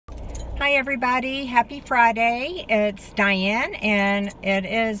Hi everybody, happy Friday. It's Diane and it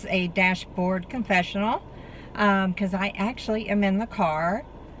is a dashboard confessional because I actually am in the car,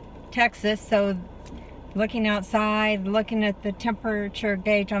 Texas, so looking outside, looking at the temperature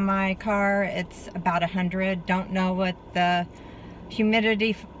gauge on my car, it's about 100. Don't know what the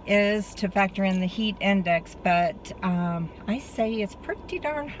humidity is to factor in the heat index, but I say it's pretty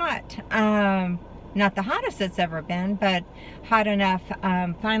darn hot. Not the hottest it's ever been, but hot enough.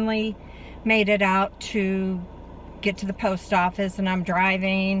 Finally made it out to get to the post office, and I'm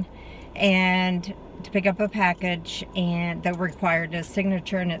driving and to pick up a package and that required a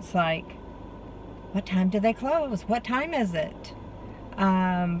signature, and it's like, what time do they close? What time is it?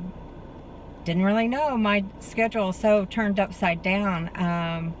 Didn't really know my schedule, so turned upside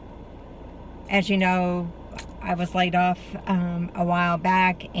down. As you know, I was laid off a while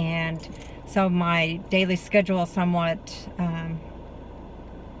back, and so my daily schedule is somewhat,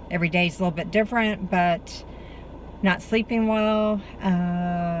 every day is a little bit different, but not sleeping well.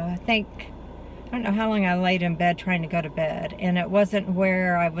 I don't know how long I laid in bed trying to go to bed, and it wasn't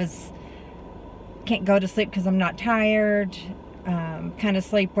where I can't go to sleep because I'm not tired, kind of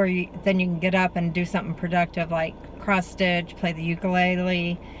sleep where then you can get up and do something productive like cross stitch, play the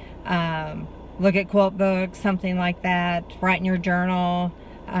ukulele, look at quilt books, something like that, write in your journal,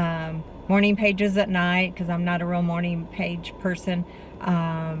 morning pages at night because I'm not a real morning page person,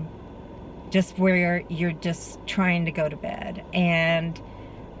 just where you're just trying to go to bed. And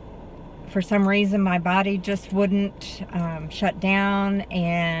for some reason my body just wouldn't shut down,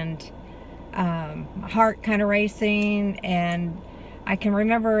 and my heart kind of racing, and I can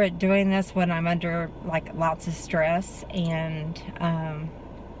remember it doing this when I'm under like lots of stress, and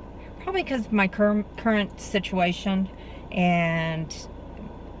probably because of my current situation and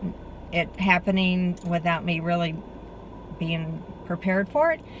it happening without me really being prepared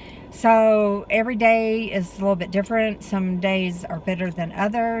for it. So every day is a little bit different. Some days are better than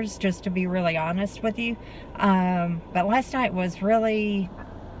others, just to be really honest with you. But last night was really,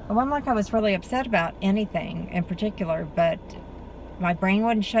 it wasn't like I was really upset about anything in particular, but my brain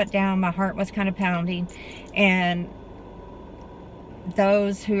wouldn't shut down, my heart was kind of pounding. And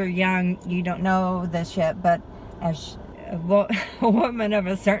those who are young, you don't know this yet, but as a woman of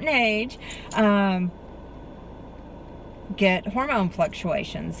a certain age, get hormone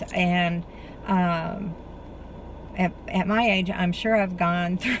fluctuations, and at my age I'm sure I've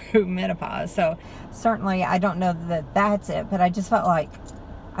gone through menopause, so certainly I don't know that that's it, but I just felt like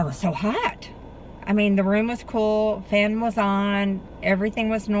I was so hot. I mean, the room was cool, fan was on, everything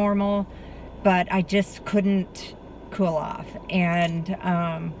was normal, but I just couldn't cool off. And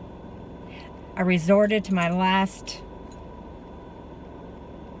I resorted to my last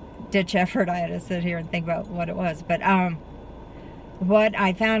ditch effort. I had to sit here and think about what it was, but what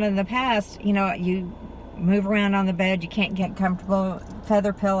I found in the past, you know, you move around on the bed, you can't get comfortable,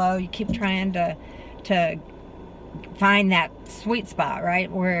 feather pillow, you keep trying to find that sweet spot,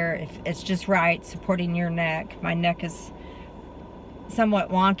 right, where if it's just right, supporting your neck. My neck is somewhat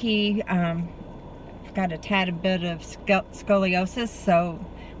wonky. I've got a tad bit of scoliosis, so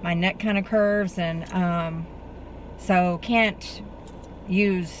my neck kind of curves, and so can't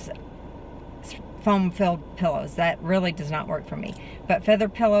use foam-filled pillows. That really does not work for me. But feather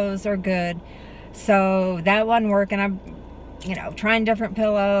pillows are good. So that wasn't working. I'm, you know, trying different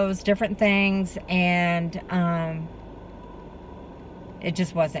pillows, different things, and it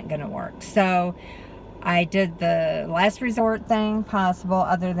just wasn't going to work. So I did the last resort thing possible,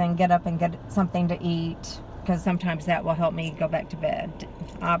 other than get up and get something to eat, because sometimes that will help me go back to bed.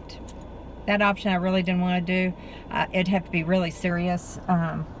 That option I really didn't want to do. It'd have to be really serious.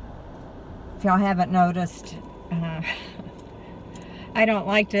 If y'all haven't noticed, I don't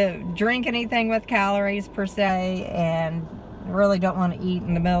like to drink anything with calories per se, and really don't want to eat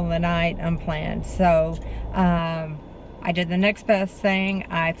in the middle of the night unplanned. So I did the next best thing.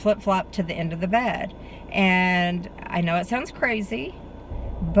 I flip-flopped to the end of the bed, and I know it sounds crazy,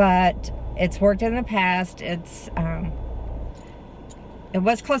 but it's worked in the past. It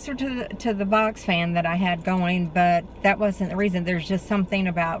was closer to the box fan that I had going, but that wasn't the reason. There's just something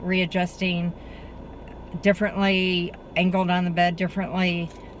about readjusting differently, angled on the bed differently,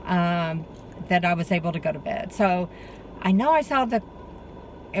 that I was able to go to bed. So I know I saw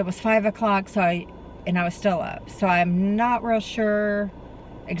it was 5 o'clock, and I was still up. So I'm not real sure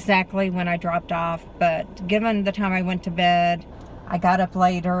exactly when I dropped off, but given the time I went to bed, I got up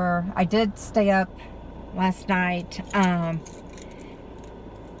later. I did stay up last night,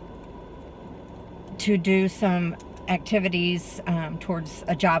 to do some activities towards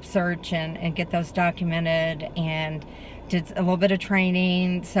a job search and get those documented, and did a little bit of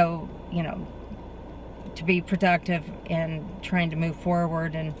training, so, you know, to be productive and trying to move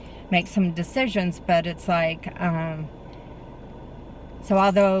forward and make some decisions. But it's like, so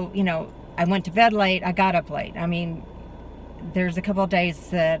although, you know, I went to bed late, I got up late. I mean, there's a couple of days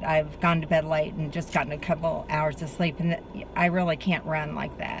that I've gone to bed late and just gotten a couple hours of sleep, and I really can't run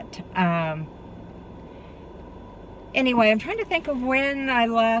like that. Anyway, I'm trying to think of when I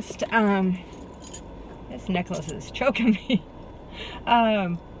last, this necklace is choking me.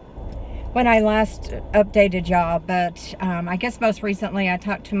 When I last updated y'all, but I guess most recently I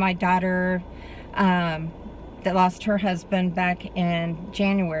talked to my daughter that lost her husband back in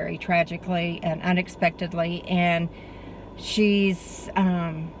January, tragically and unexpectedly, and she's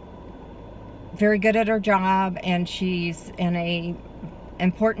very good at her job, and she's in a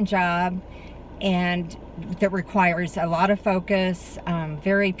important job and that requires a lot of focus,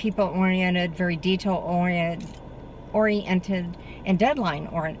 very people-oriented, very detail-oriented, and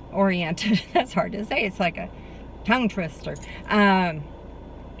deadline-oriented. That's hard to say. It's like a tongue twister.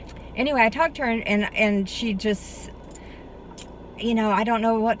 Anyway, I talked to her, and she just, you know, I don't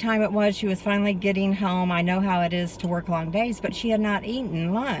know what time it was. She was finally getting home. I know how it is to work long days, but she had not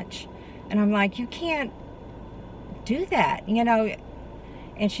eaten lunch. And I'm like, you can't do that, you know.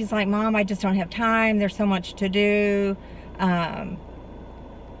 And she's like, Mom, I just don't have time. There's so much to do.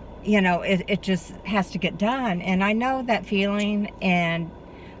 You know, it just has to get done. And I know that feeling. And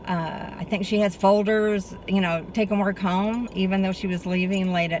I think she has folders, you know, taking work home, even though she was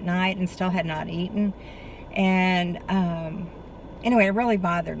leaving late at night and still had not eaten. And anyway, it really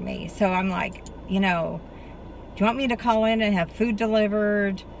bothered me. So I'm like, you know, do you want me to call in and have food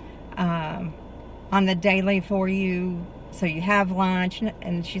delivered on the daily for you, so you have lunch?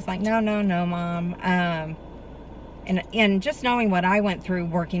 And she's like, no, Mom. And just knowing what I went through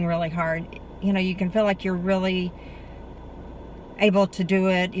working really hard, you know, you can feel like you're really able to do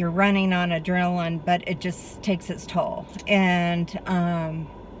it. You're running on adrenaline, but it just takes its toll. And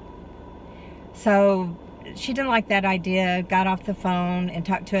so she didn't like that idea, got off the phone and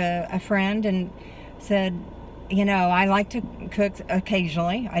talked to a friend and said, you know, I like to cook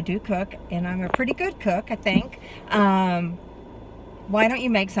occasionally. I do cook, and I'm a pretty good cook, I think. Why don't you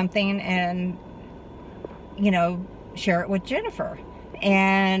make something and, you know, share it with Jennifer?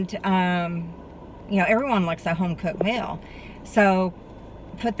 And, you know, everyone likes a home-cooked meal. So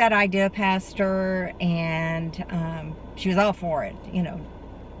put that idea past her, and she was all for it. You know,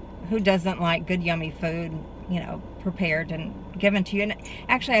 who doesn't like good, yummy food, you know, prepared and given to you? And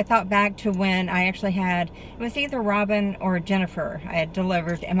actually, I thought back to when I actually had, it was either Robin or Jennifer I had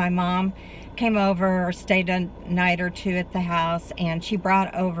delivered, and my mom came over or stayed a night or two at the house, and she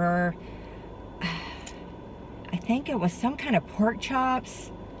brought over, I think it was some kind of pork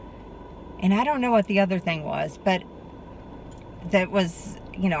chops, and I don't know what the other thing was, but that was,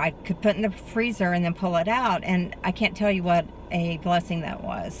 you know, I could put in the freezer and then pull it out, and I can't tell you what a blessing that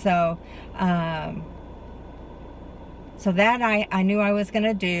was. So so that I knew I was going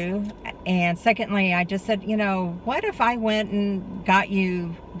to do. And secondly, I just said, you know, what if I went and got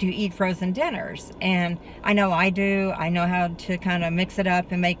you to eat frozen dinners? And I know I do. I know how to kind of mix it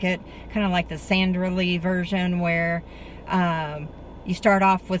up and make it kind of like the Sandra Lee version, where you start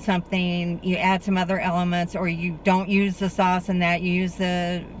off with something, you add some other elements, or you don't use the sauce in that, you use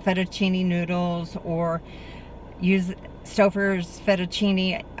the fettuccine noodles, or use Stouffer's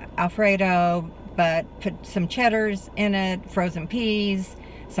fettuccine Alfredo, but put some cheddars in it, frozen peas,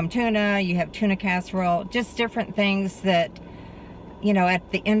 some tuna, you have tuna casserole, just different things that, you know,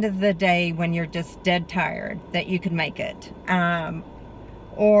 at the end of the day when you're just dead tired, that you could make it.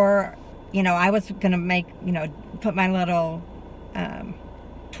 Or, you know, I was going to make, you know, put my little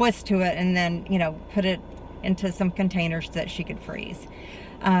twist to it, and then, you know, put it into some containers that she could freeze.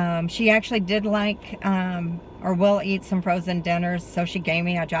 She actually did like, or will eat some frozen dinners, so she gave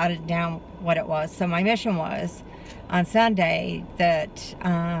me, I jotted down what it was. So my mission was on Sunday that,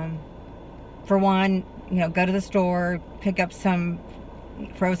 for one, you know, go to the store, pick up some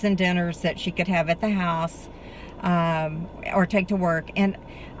frozen dinners that she could have at the house, or take to work. And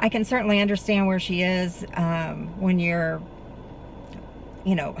I can certainly understand where she is, when you're,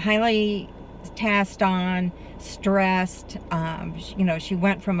 you know, highly tasked on, stressed. You know, she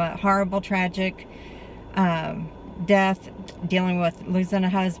went from a horrible, tragic death, dealing with losing a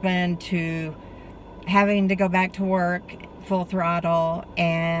husband, to having to go back to work full throttle,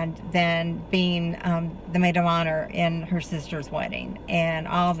 and then being the maid of honor in her sister's wedding, and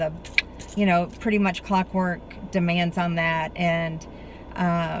all the, you know, pretty much clockwork demands on that. And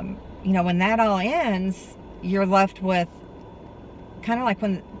you know, when that all ends, you're left with kind of like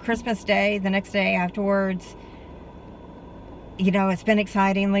when Christmas Day, the next day afterwards, you know, it's been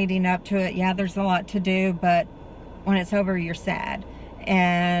exciting leading up to it. Yeah, there's a lot to do, but when it's over, you're sad.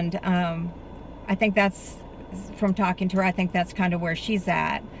 And I think that's, from talking to her, I think that's kind of where she's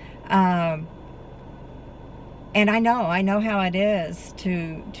at. And I know how it is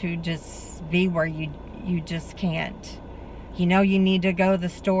to just be where you just can't. You know, you need to go to the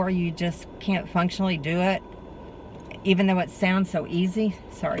store, you just can't functionally do it, even though it sounds so easy.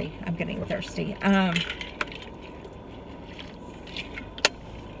 Sorry, I'm getting thirsty.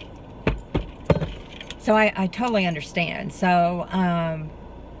 So I totally understand. So,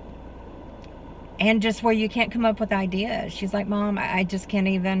 and just where you can't come up with ideas. She's like, Mom, I just can't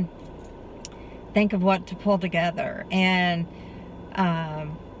even think of what to pull together. And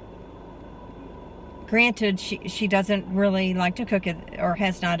granted, she doesn't really like to cook it, or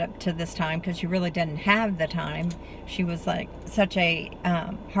has not up to this time, because she really didn't have the time. She was like such a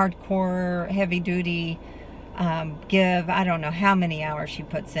hardcore, heavy-duty, I don't know how many hours she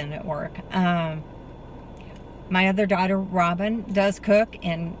puts in at work. My other daughter, Robin, does cook,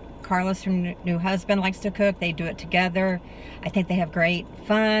 and Carlos, her new husband, likes to cook. They do it together. I think they have great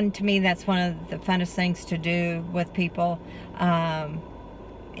fun. To me, that's one of the funnest things to do with people,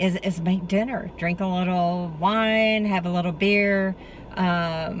 is make dinner, drink a little wine, have a little beer.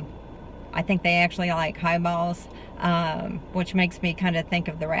 I think they actually like highballs, which makes me kind of think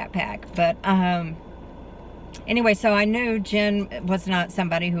of the Rat Pack. But anyway, so I knew Jen was not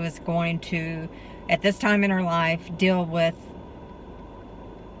somebody who was going to, at this time in her life, deal with,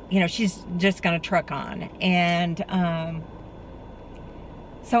 you know, she's just going to truck on. And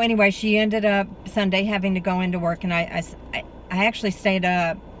so anyway, she ended up Sunday having to go into work, and I actually stayed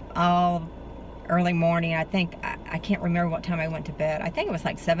up all early morning. I think, I can't remember what time I went to bed. I think it was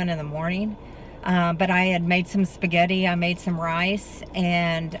like 7 in the morning. But I had made some spaghetti, I made some rice,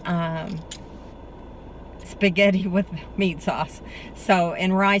 and spaghetti with meat sauce. So,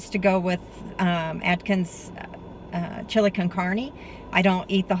 and rice to go with Atkins chili con carne. I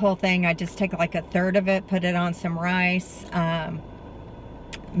don't eat the whole thing. I just take like a third of it, put it on some rice,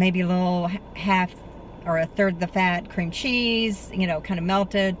 maybe a little half or a third of the fat cream cheese, you know, kind of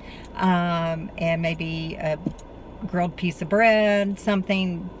melted, and maybe a grilled piece of bread,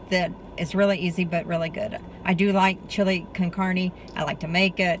 something that is really easy but really good. I do like chili con carne. I like to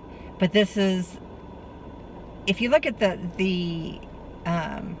make it, but this is, if you look at the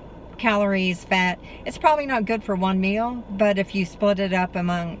calories, fat, it's probably not good for one meal, but if you split it up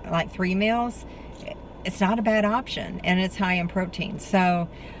among like 3 meals, it's not a bad option, and it's high in protein. So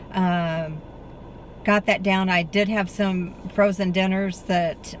got that down. I did have some frozen dinners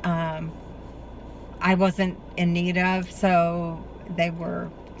that I wasn't in need of, so they were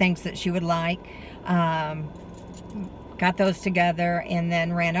things that she would like. Got those together and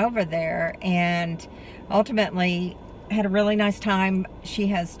then ran over there, and ultimately had a really nice time. She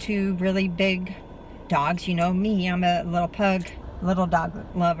has 2 really big dogs. You know me, I'm a little dog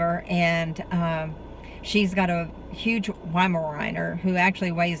lover, and she's got a huge Weimaraner who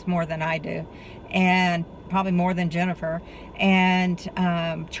actually weighs more than I do, and probably more than Jennifer, and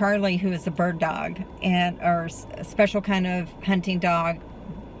Charlie, who is a bird dog, or a special kind of hunting dog,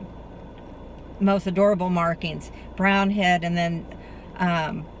 most adorable markings, brown head, and then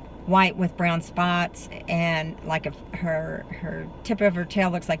white with brown spots, and like her tip of her tail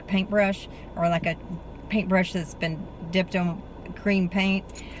looks like a paintbrush, or like a paintbrush that's been dipped in cream paint.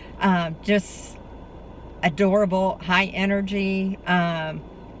 Just adorable, high energy.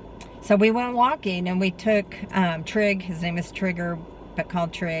 So we went walking, and we took Trig. His name is Trigger, but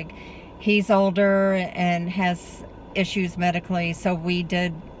called Trig. He's older and has issues medically, so we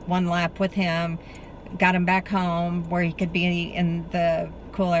did 1 lap with him, got him back home where he could be in the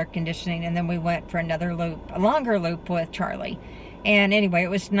cool air conditioning, and then we went for another loop, a longer loop with Charlie. And anyway, it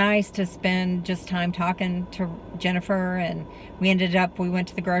was nice to spend just time talking to Jennifer, and we went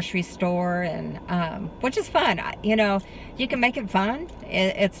to the grocery store, and which is fun. You know, you can make it fun.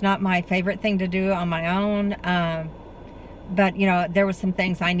 It's not my favorite thing to do on my own, but you know, there were some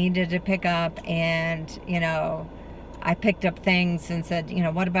things I needed to pick up, and you know, I picked up things and said, you know,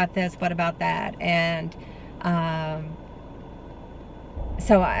 what about this, what about that? And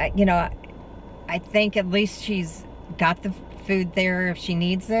so I think at least she's got the food there if she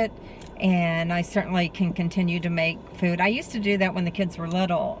needs it, and I certainly can continue to make food. I used to do that when the kids were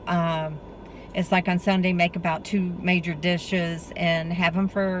little. It's like on Sunday, make about 2 major dishes and have them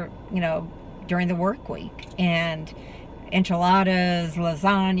for, you know, during the work week. And enchiladas,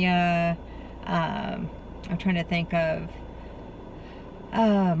 lasagna, I'm trying to think of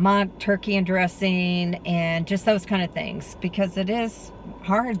mock turkey and dressing, and just those kind of things, because it is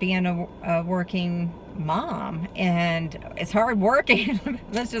hard being a working mom, and it's hard working.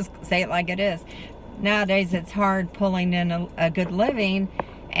 Let's just say it like it is. Nowadays it's hard pulling in a good living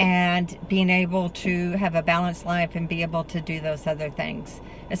and being able to have a balanced life and be able to do those other things,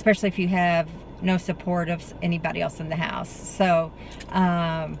 especially if you have no support of anybody else in the house. So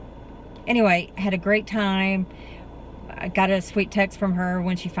anyway, had a great time. I got a sweet text from her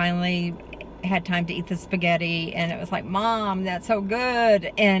when she finally had time to eat the spaghetti, and it was like, Mom, that's so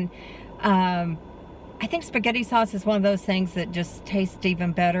good. And I think spaghetti sauce is one of those things that just tastes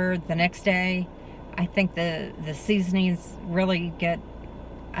even better the next day. I think the seasonings really get,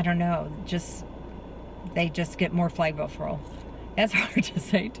 I don't know, they just get more flavorful. That's hard to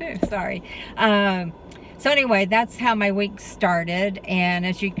say too, sorry. So anyway, that's how my week started, and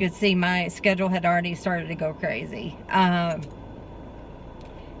as you could see, my schedule had already started to go crazy. And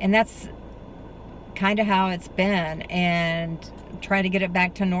that's kind of how it's been, and try to get it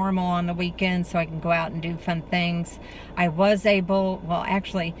back to normal on the weekends so I can go out and do fun things. I was able, well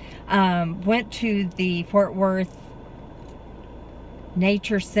actually, went to the Fort Worth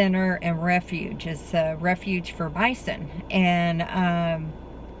Nature Center and Refuge. It's a refuge for bison, and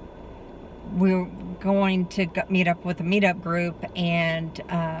we're going to meet up with a meetup group, and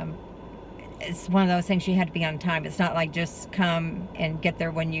it's one of those things you had to be on time. It's not like just come and get there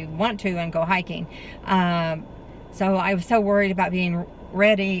when you want to and go hiking. So I was so worried about being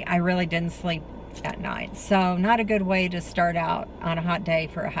ready, I really didn't sleep at night. So not a good way to start out on a hot day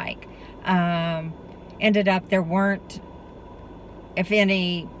for a hike. Ended up, there weren't, if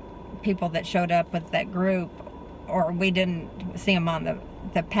any, people that showed up with that group, or we didn't see them on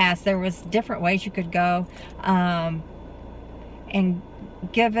the pass. There was different ways you could go. And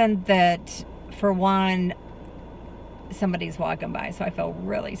given that, for one, somebody's walking by, so I feel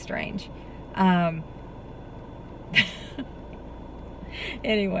really strange.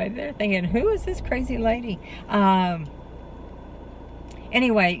 Anyway, they're thinking, who is this crazy lady?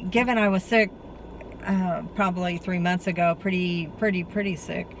 Anyway, given I was sick probably 3 months ago, pretty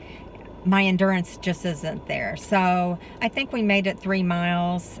sick, my endurance just isn't there. So I think we made it 3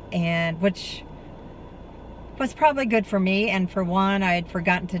 miles, and which was probably good for me. And for one, I had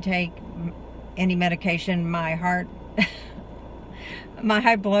forgotten to take any medication. My heart, my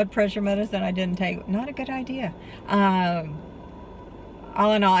high blood pressure medicine I didn't take. Not a good idea.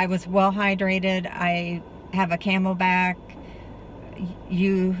 All in all, I was well hydrated. I have a Camelback.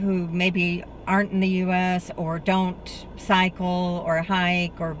 You who maybe aren't in the U.S. or don't cycle or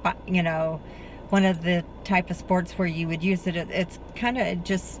hike, or, you know, one of the type of sports where you would use it, it's kind of, it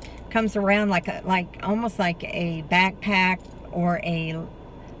just comes around like almost like a backpack or a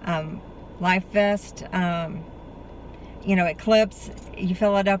life vest. You know, it clips. You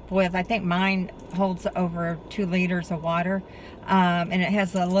fill it up with, I think mine holds over 2 liters of water, and it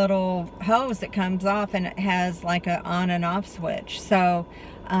has a little hose that comes off, and it has like a on and off switch. So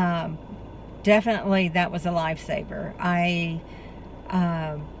definitely that was a lifesaver. I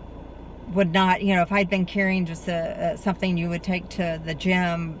would not, you know, if I'd been carrying just something you would take to the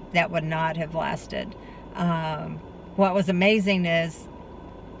gym, that would not have lasted. What was amazing is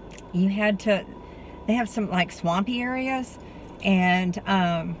you had to, they have some like swampy areas, and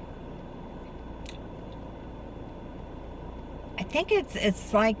I think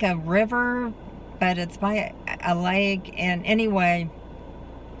it's like a river, but it's by a lake. And anyway,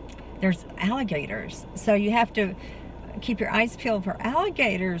 there's alligators, so you have to keep your eyes peeled for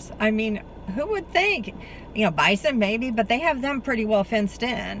alligators. I mean, who would think? You know, bison maybe, but they have them pretty well fenced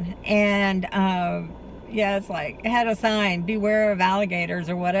in. And yeah, it's like, it had a sign, beware of alligators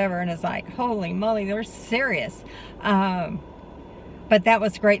or whatever, and it's like, holy moly, they're serious. But that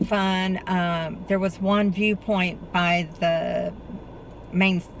was great fun. There was one viewpoint by the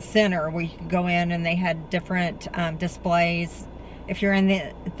main center where you could go in, and they had different displays. If you're in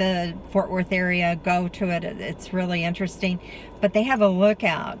the Fort Worth area, go to it. It's really interesting. But they have a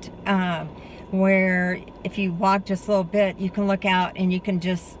lookout where if you walk just a little bit, you can look out and you can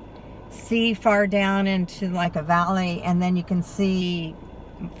just see far down into like a valley, and then you can see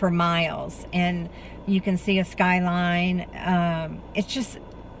for miles, and you can see a skyline. It's just,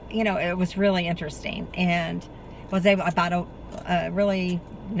 you know, it was really interesting. And was able, I bought a really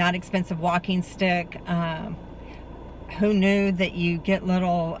not expensive walking stick. Who knew that you get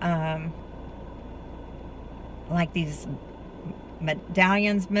little like these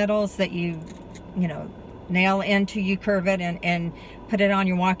medallions, medals that you know, nail into, you curve it and put it on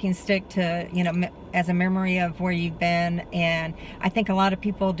your walking stick to, you know, as a memory of where you've been. And I think a lot of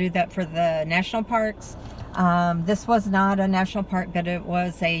people do that for the national parks. This was not a national park, but it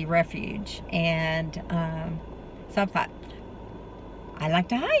was a refuge. And so I thought, I like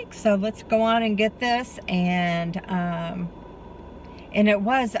to hike, so let's go on and get this. And it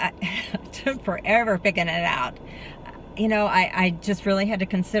was, it took forever picking it out. You know, I just really had to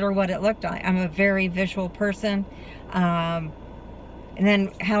consider what it looked like. I'm a very visual person. And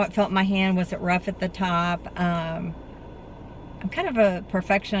then how it felt in my hand. Was it rough at the top? I'm kind of a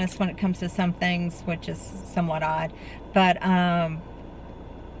perfectionist when it comes to some things, which is somewhat odd. But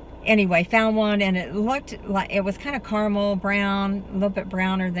anyway, found one, and it looked like it was kind of caramel brown, a little bit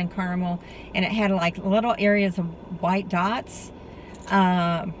browner than caramel, and it had like little areas of white dots.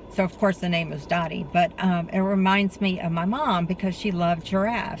 So of course the name is Dottie, but it reminds me of my mom because she loved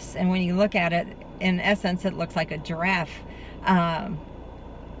giraffes, and when you look at it, in essence, it looks like a giraffe.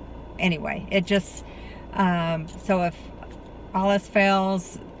 Anyway, it just so if all else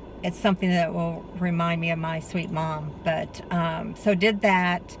fails, it's something that will remind me of my sweet mom. But so did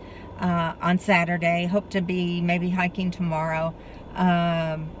that on Saturday. Hope to be maybe hiking tomorrow.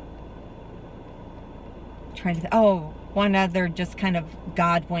 Trying to one other just kind of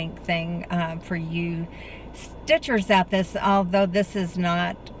God wink thing for you stitchers out this, although this is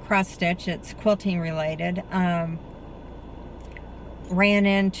not cross stitch, it's quilting related. Ran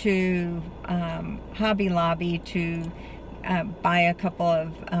into Hobby Lobby to buy a couple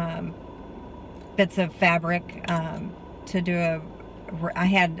of bits of fabric to do I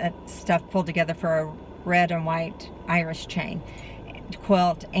had stuff pulled together for a red and white Irish chain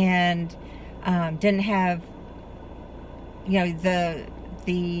quilt, and didn't have, you know,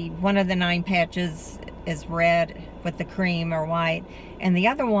 the one of the 9 patches is red with the cream or white, and the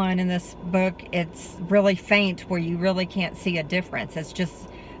other one in this book, it's really faint where you really can't see a difference. It's just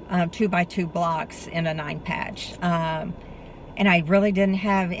 2 by 2 blocks in a 9 patch, and I really didn't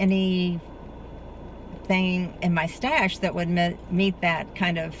have anything in my stash that would meet that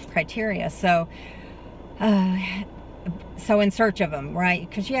kind of criteria. So in search of them, right?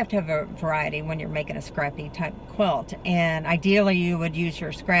 Because you have to have a variety when you're making a scrappy type quilt, and ideally you would use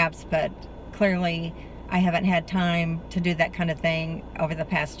your scraps, but clearly I haven't had time to do that kind of thing over the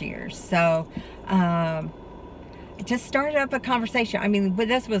past years. So it just started up a conversation. I mean,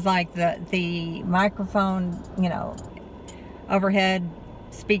 this was like the microphone, you know, overhead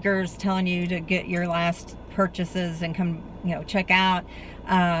speakers telling you to get your last purchases and come, you know, check out.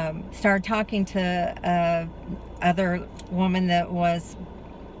 Started talking to other woman that was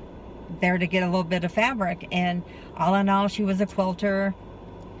there to get a little bit of fabric, and all in all, she was a quilter.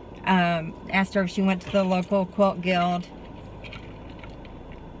 Asked her if she went to the local quilt guild.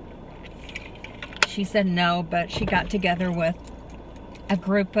 She said no, but she got together with a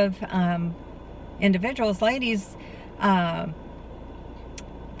group of individuals, ladies, that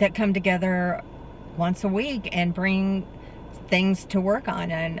come together once a week and bring things to work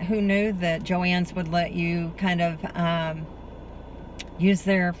on. And who knew that Joann's would let you kind of use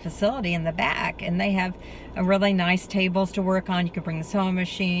their facility in the back, and they have a really nice tables to work on. You can bring the sewing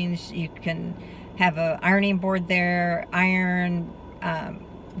machines, you can have a ironing board there, iron.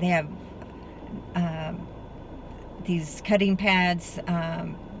 They have these cutting pads,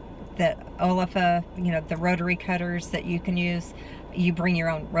 that Olafа, you know, the rotary cutters that you can use. You bring your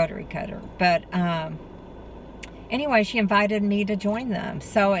own rotary cutter. But anyway, she invited me to join them.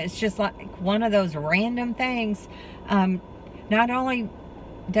 So it's just like one of those random things. Not only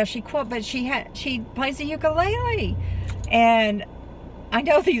does she quilt, but she plays the ukulele. And I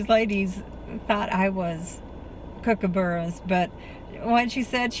know these ladies thought I was kookaburras, but when she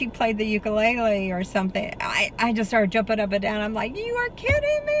said she played the ukulele or something, I just started jumping up and down. I'm like, you are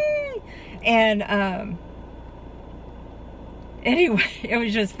kidding me! And anyway, it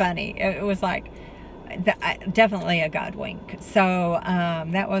was just funny. It was like definitely a God wink. So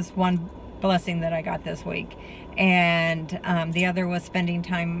that was one blessing that I got this week. And the other was spending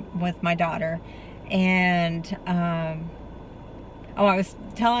time with my daughter. And I was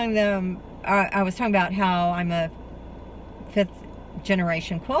telling them, I was talking about how I'm a 5th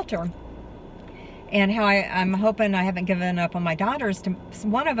generation quilter, and how I'm hoping I haven't given up on my daughters, to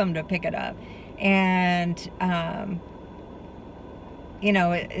one of them to pick it up. And you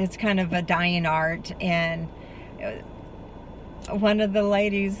know, it's kind of a dying art. And one of the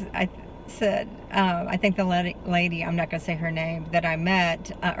ladies, I said, I think the lady, I'm not going to say her name, that I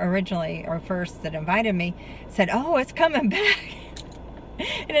met originally, or first, that invited me, said, oh, it's coming back.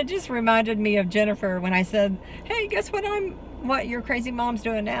 And it just reminded me of Jennifer when I said, hey, guess what your crazy mom's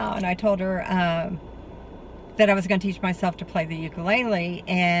doing now? And I told her that I was going to teach myself to play the ukulele.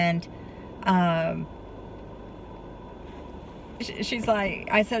 And she's like,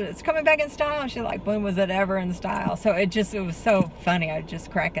 I said, it's coming back in style. She's like, when was it ever in style? So it was so funny. I was just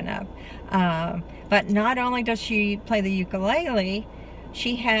cracking up. But not only does she play the ukulele,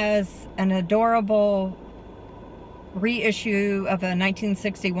 she has an adorable reissue of a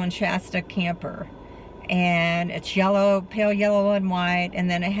 1961 Shasta camper, and it's yellow, pale yellow and white, and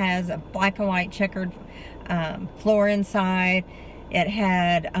then it has a black and white checkered floor inside. It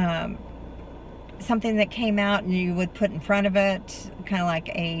had something that came out and you would put in front of it, kind of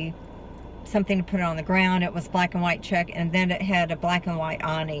like something to put on the ground. It was black and white check, and then it had a black and white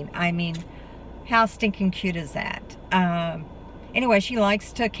awning. I mean, how stinking cute is that? Anyway, she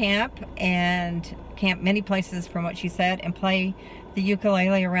likes to camp, and camp many places from what she said, and play the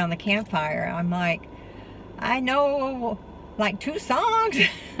ukulele around the campfire. I'm like, I know like 2 songs.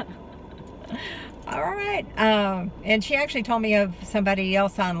 All right. And she actually told me of somebody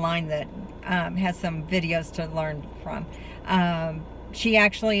else online that has some videos to learn from. She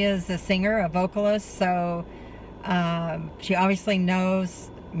actually is a singer, a vocalist, so she obviously knows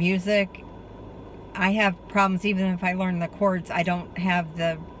music. I have problems even if I learn the chords. I don't have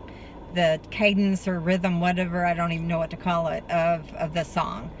the cadence or rhythm, whatever, I don't even know what to call it, of the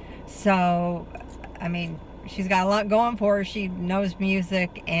song. So, I mean, she's got a lot going for her. She knows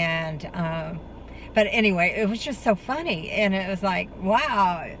music, and but anyway, it was just so funny, and it was like,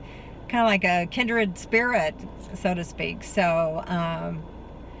 wow, kind of like a kindred spirit, so to speak. So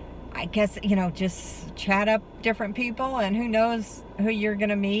I guess, you know, just chat up different people, and who knows who you're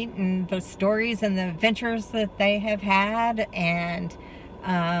gonna meet, and the stories and the adventures that they have had. And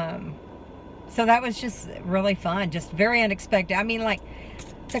so that was just really fun, just very unexpected. I mean, like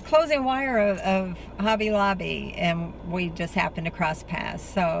the closing wire of Hobby Lobby, and we just happened to cross paths.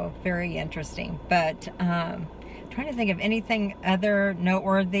 So very interesting. But trying to think of anything other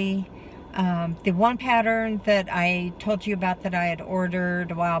noteworthy. The one pattern that I told you about that I had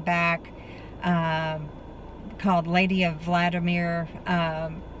ordered a while back, called Lady of Vladimir,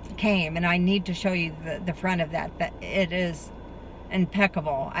 came, and I need to show you the front of that. That it is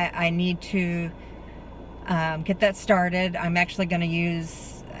impeccable. I need to get that started. I'm actually going to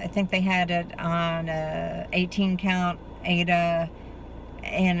use, I think they had it on a 18 count Ada,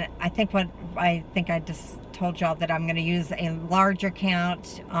 and I think I just told y'all that I'm going to use a larger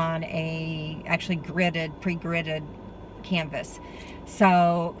count on a actually pre-gridded canvas.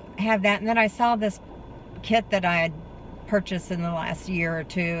 So have that, and then I saw this kit that I had purchased in the last year or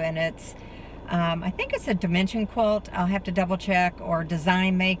two, and it's I think it's a dimension quilt. I'll have to double check, or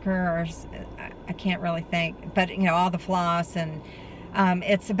design maker, or I can't really think, but you know, all the floss, and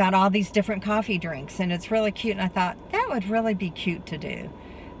it's about all these different coffee drinks, and it's really cute, and I thought that would really be cute to do.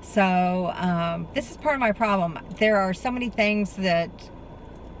 So this is part of my problem. There are so many things that,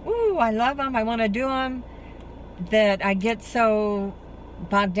 ooh, I love them, I want to do them, that I get so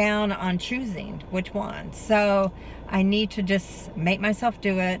bogged down on choosing which one. So I need to just make myself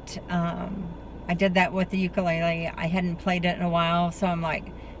do it. I did that with the ukulele. I hadn't played it in a while, so I'm like,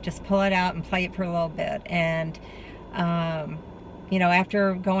 just pull it out and play it for a little bit. And you know,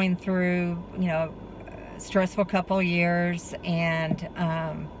 after going through, you know, stressful couple years, and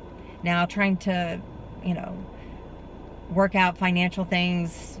now trying to, you know, work out financial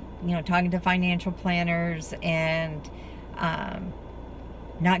things, you know, talking to financial planners, and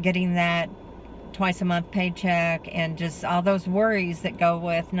not getting that twice a month paycheck, and just all those worries that go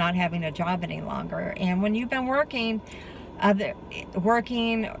with not having a job any longer. And when you've been working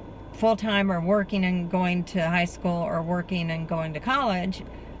full-time, or working and going to high school, or working and going to college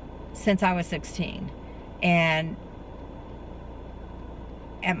since I was 16, and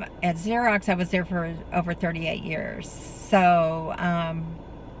at Xerox I was there for over 38 years, so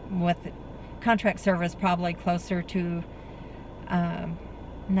with contract service probably closer to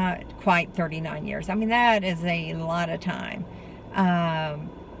not quite 39 years. I mean, that is a lot of time.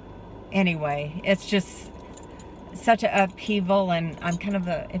 Anyway, it's just such an upheaval, and I'm kind of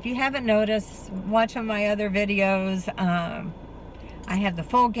if you haven't noticed, watch on my other videos, I have the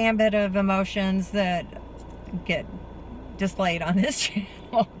full gambit of emotions that get displayed on this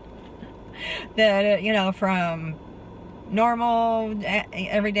channel. That, you know, from normal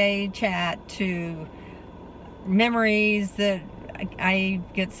everyday chat to memories that I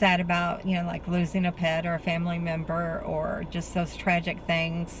get sad about, you know, like losing a pet or a family member, or just those tragic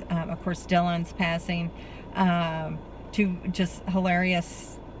things. Of course, Dylan's passing, to just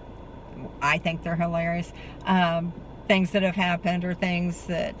hilarious, I think they're hilarious, things that have happened, or things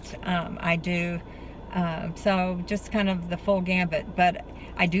that I do. So just kind of the full gambit, but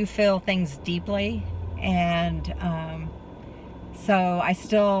I do feel things deeply, and so I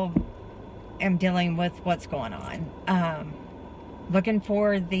still am dealing with what's going on. Looking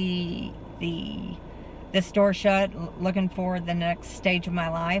for the store shut, looking for the next stage of my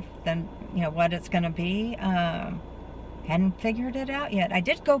life, then, you know, what it's going to be. hadn't figured it out yet. I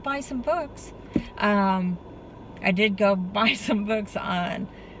did go buy some books. I did go buy some books on,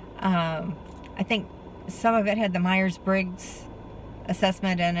 I think some of it had the Myers-Briggs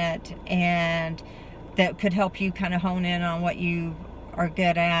assessment in it, and that could help you kind of hone in on what you are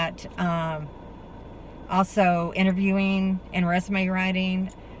good at. Also, interviewing and resume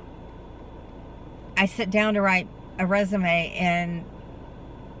writing. I sit down to write a resume, and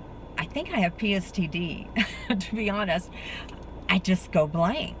I think I have PSTD, to be honest. I just go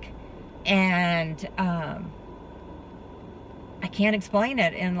blank. And I can't explain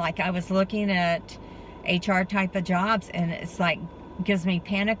it. And like, I was looking at HR type of jobs, and it's like, gives me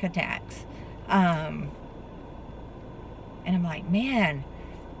panic attacks. And I'm like, man,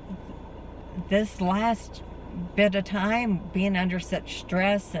 this last bit of time being under such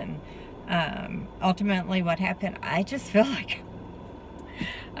stress, and ultimately what happened, I just feel like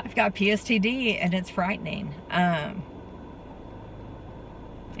I've got PSTD, and it's frightening.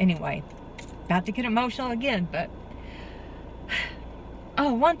 Anyway, about to get emotional again, but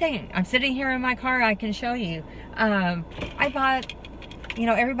oh, one thing, I'm sitting here in my car, I can show you. I bought, you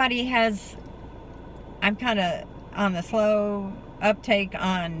know, everybody has, I'm kind of on the slow uptake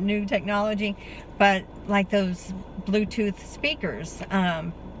on new technology, but like those Bluetooth speakers,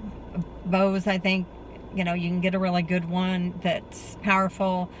 Bose, I think, you know, you can get a really good one that's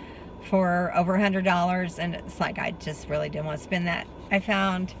powerful for over $100, and it's like, I just really didn't want to spend that. I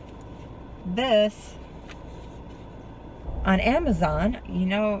found this on Amazon. You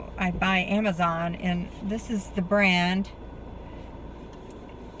know, I buy Amazon, and this is the brand.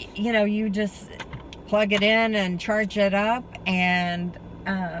 You know, you just plug it in and charge it up, and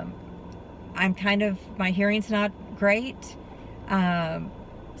I'm kind of, my hearing's not great,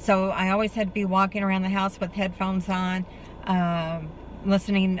 so I always had to be walking around the house with headphones on,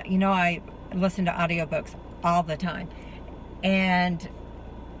 listening. You know, I listen to audiobooks all the time, and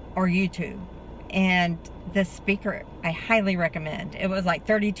or YouTube. And this speaker, I highly recommend. It was like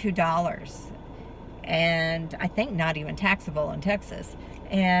 $32, and I think not even taxable in Texas.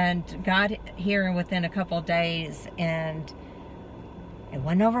 And got here within a couple of days, and it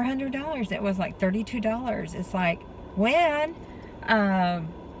went over $100. It was like $32. It's like, when?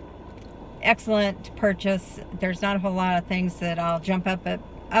 Excellent purchase. There's not a whole lot of things that I'll jump up and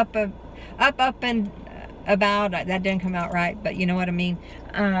about. That didn't come out right, but you know what I mean.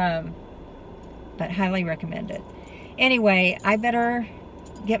 But highly recommend it. Anyway, I better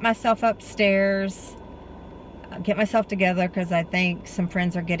get myself upstairs, get myself together, because I think some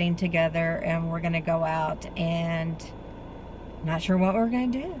friends are getting together, and we're going to go out, and not sure what we're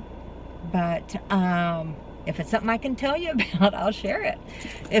going to do. But if it's something I can tell you about, I'll share it.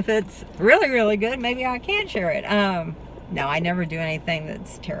 If it's really, really good, maybe I can share it. No, I never do anything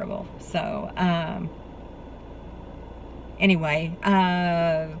that's terrible. So, anyway,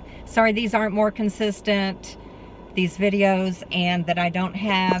 sorry these aren't more consistent, these videos, and that I don't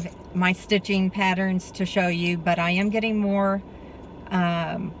have my stitching patterns to show you, but I am getting more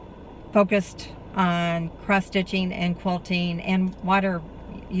focused on cross stitching and quilting and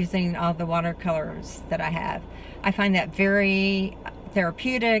using all the watercolors that I have. I find that very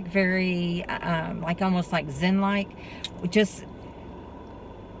therapeutic, very like almost like Zen-like. Just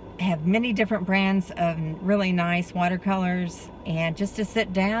have many different brands of really nice watercolors, and just to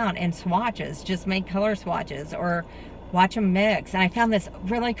sit down and swatches, just make color swatches or watch them mix. And I found this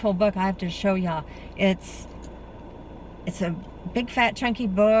really cool book I have to show y'all. It's a big fat chunky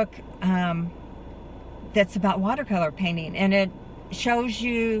book that's about watercolor painting, and it shows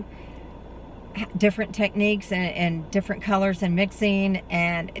you different techniques and different colors and mixing,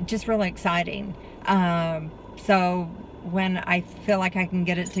 and just really exciting. So when I feel like I can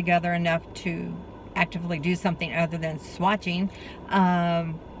get it together enough to actively do something other than swatching,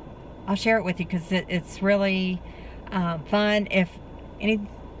 I'll share it with you, because it's really fun. If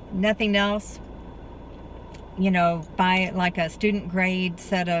nothing else, you know, buy like a student grade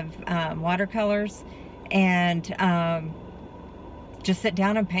set of watercolors, and just sit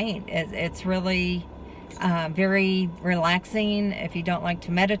down and paint. It's really very relaxing. If you don't like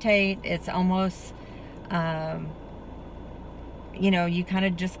to meditate, it's almost you know, you kind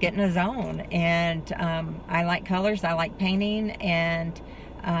of just get in a zone. And I like colors, I like painting, and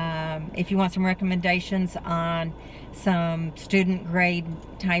if you want some recommendations on some student grade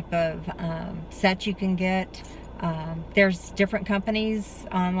type of sets you can get, there's different companies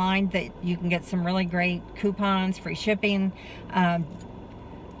online that you can get some really great coupons, free shipping.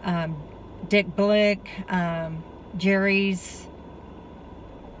 Dick Blick, Jerry's,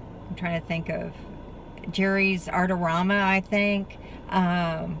 I'm trying to think of Jerry's Artorama, I think.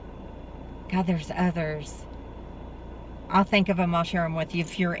 God, there's others. I'll think of them, I'll share them with you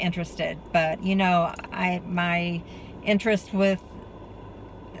if you're interested. But you know, my interest with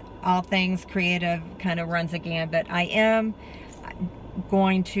all things creative kind of runs a gambit. I am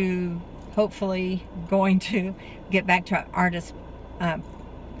going to, hopefully going to get back to artist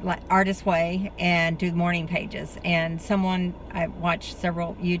way and do morning pages. And I watched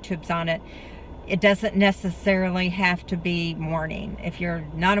several YouTubes on it. It doesn't necessarily have to be morning. If you're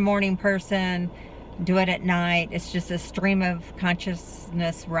not a morning person, do it at night. It's just a stream of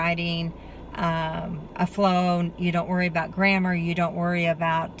consciousness writing, a flow. You don't worry about grammar. You don't worry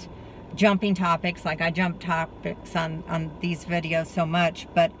about jumping topics. Like I jump topics on these videos so much,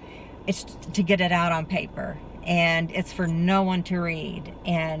 but it's to get it out on paper. And it's for no one to read.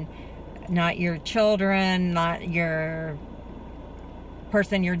 And not your children, not your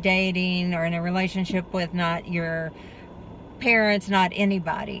person you're dating or in a relationship with, not your parents, not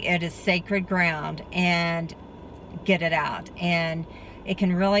anybody. It is sacred ground, and get it out. And it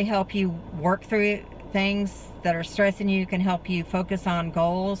can really help you work through things that are stressing you. It can help you focus on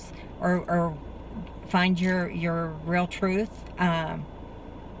goals or find your real truth.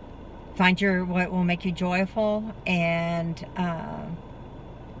 Find what will make you joyful. And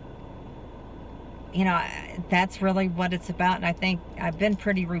you know, that's really what it's about. And I think I've been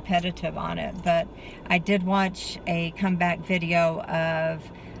pretty repetitive on it, but I did watch a comeback video of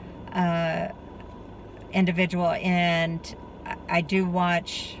individual, and I do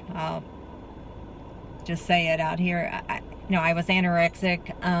watch, I'll just say it out here, you know, I was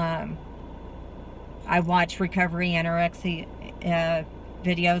anorexic. I watch recovery anorexia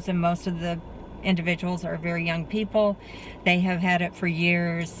videos, and most of the individuals are very young people. They have had it for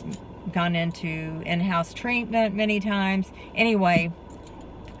years, gone into in-house treatment many times. Anyway,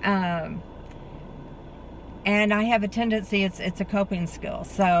 and I have a tendency, it's a coping skill.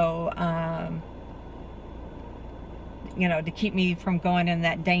 So, you know, to keep me from going in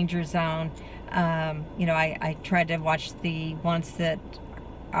that danger zone, you know, I try to watch the ones that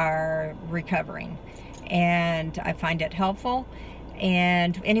are recovering, and I find it helpful.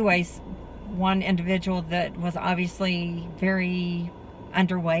 And anyways, one individual that was obviously very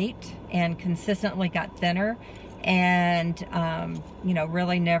underweight and consistently got thinner, and you know,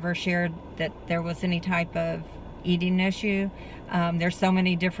 really never shared that there was any type of eating issue. There's so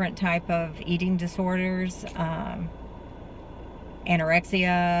many different type of eating disorders.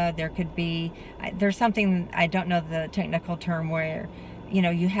 Anorexia, there could be, there's something, I don't know the technical term, where, you know,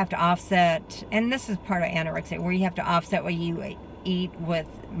 you have to offset, and this is part of anorexia, where you have to offset what you eat with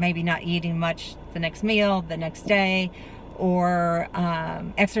maybe not eating much the next meal, the next day, or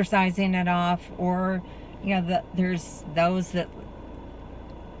exercising it off, or, you know, there's those that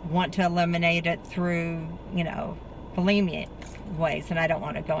want to eliminate it through, you know, bulimia ways, and I don't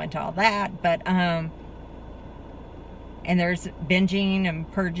want to go into all that, but and there's binging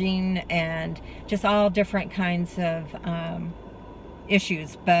and purging and just all different kinds of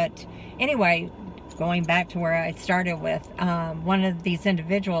issues. But anyway, going back to where I started with, one of these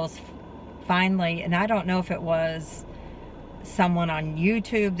individuals finally, and I don't know if it was someone on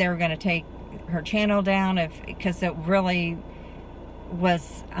YouTube, they were going to take her channel down, because it really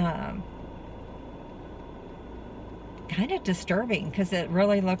was kind of disturbing, because it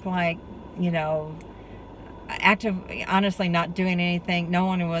really looked like, you know, honestly not doing anything. No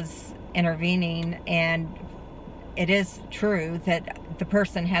one was intervening, and it is true that the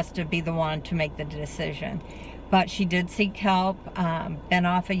person has to be the one to make the decision. But she did seek help, been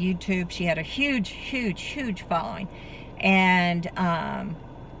off of YouTube. She had a huge following, and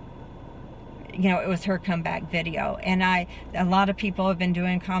you know, it was her comeback video. And a lot of people have been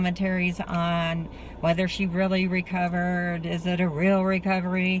doing commentaries on whether she really recovered, is it a real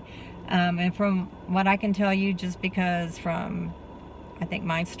recovery? And from what I can tell you, just because I think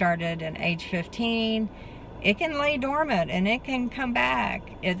mine started at age 15, it can lay dormant and it can come back.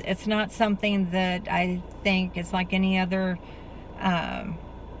 It's not something that I think is like any other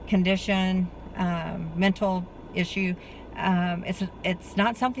condition, mental issue. It's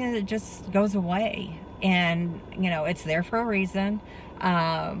not something that just goes away. And, you know, it's there for a reason.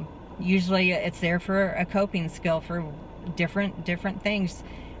 Usually it's there for a coping skill for different things.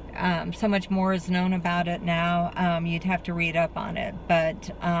 So much more is known about it now. You'd have to read up on it,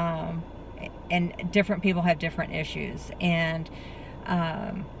 but and different people have different issues, and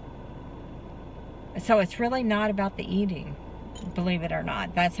so it's really not about the eating, believe it or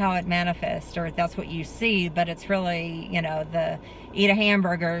not. That's how it manifests, or that's what you see, but it's really, you know, the eat a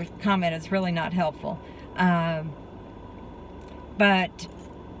hamburger comment is really not helpful. But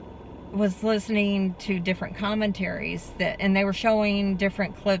was listening to different commentaries and they were showing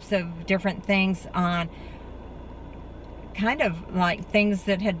different clips of different things on kind of like things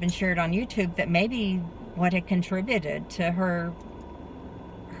that had been shared on YouTube that maybe what had contributed to her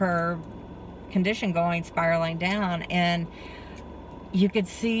condition spiraling down. And you could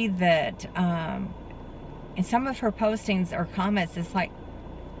see that in some of her postings or comments, it's like,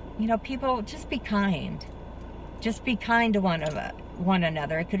 you know, people, just be kind. Just be kind to one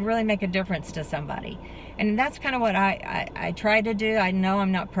another. It could really make a difference to somebody. And that's kind of what I try to do. I know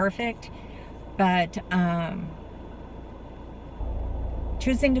I'm not perfect, but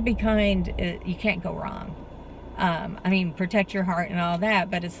choosing to be kind, you can't go wrong. I mean, protect your heart and all that,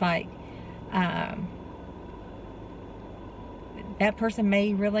 but it's like, that person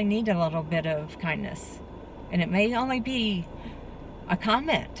may really need a little bit of kindness. And it may only be a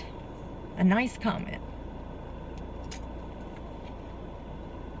comment, a nice comment.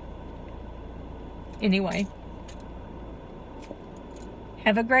 Anyway,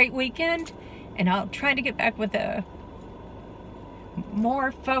 have a great weekend, and I'll try to get back with a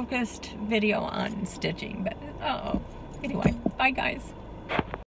more focused video on stitching. But anyway, bye guys.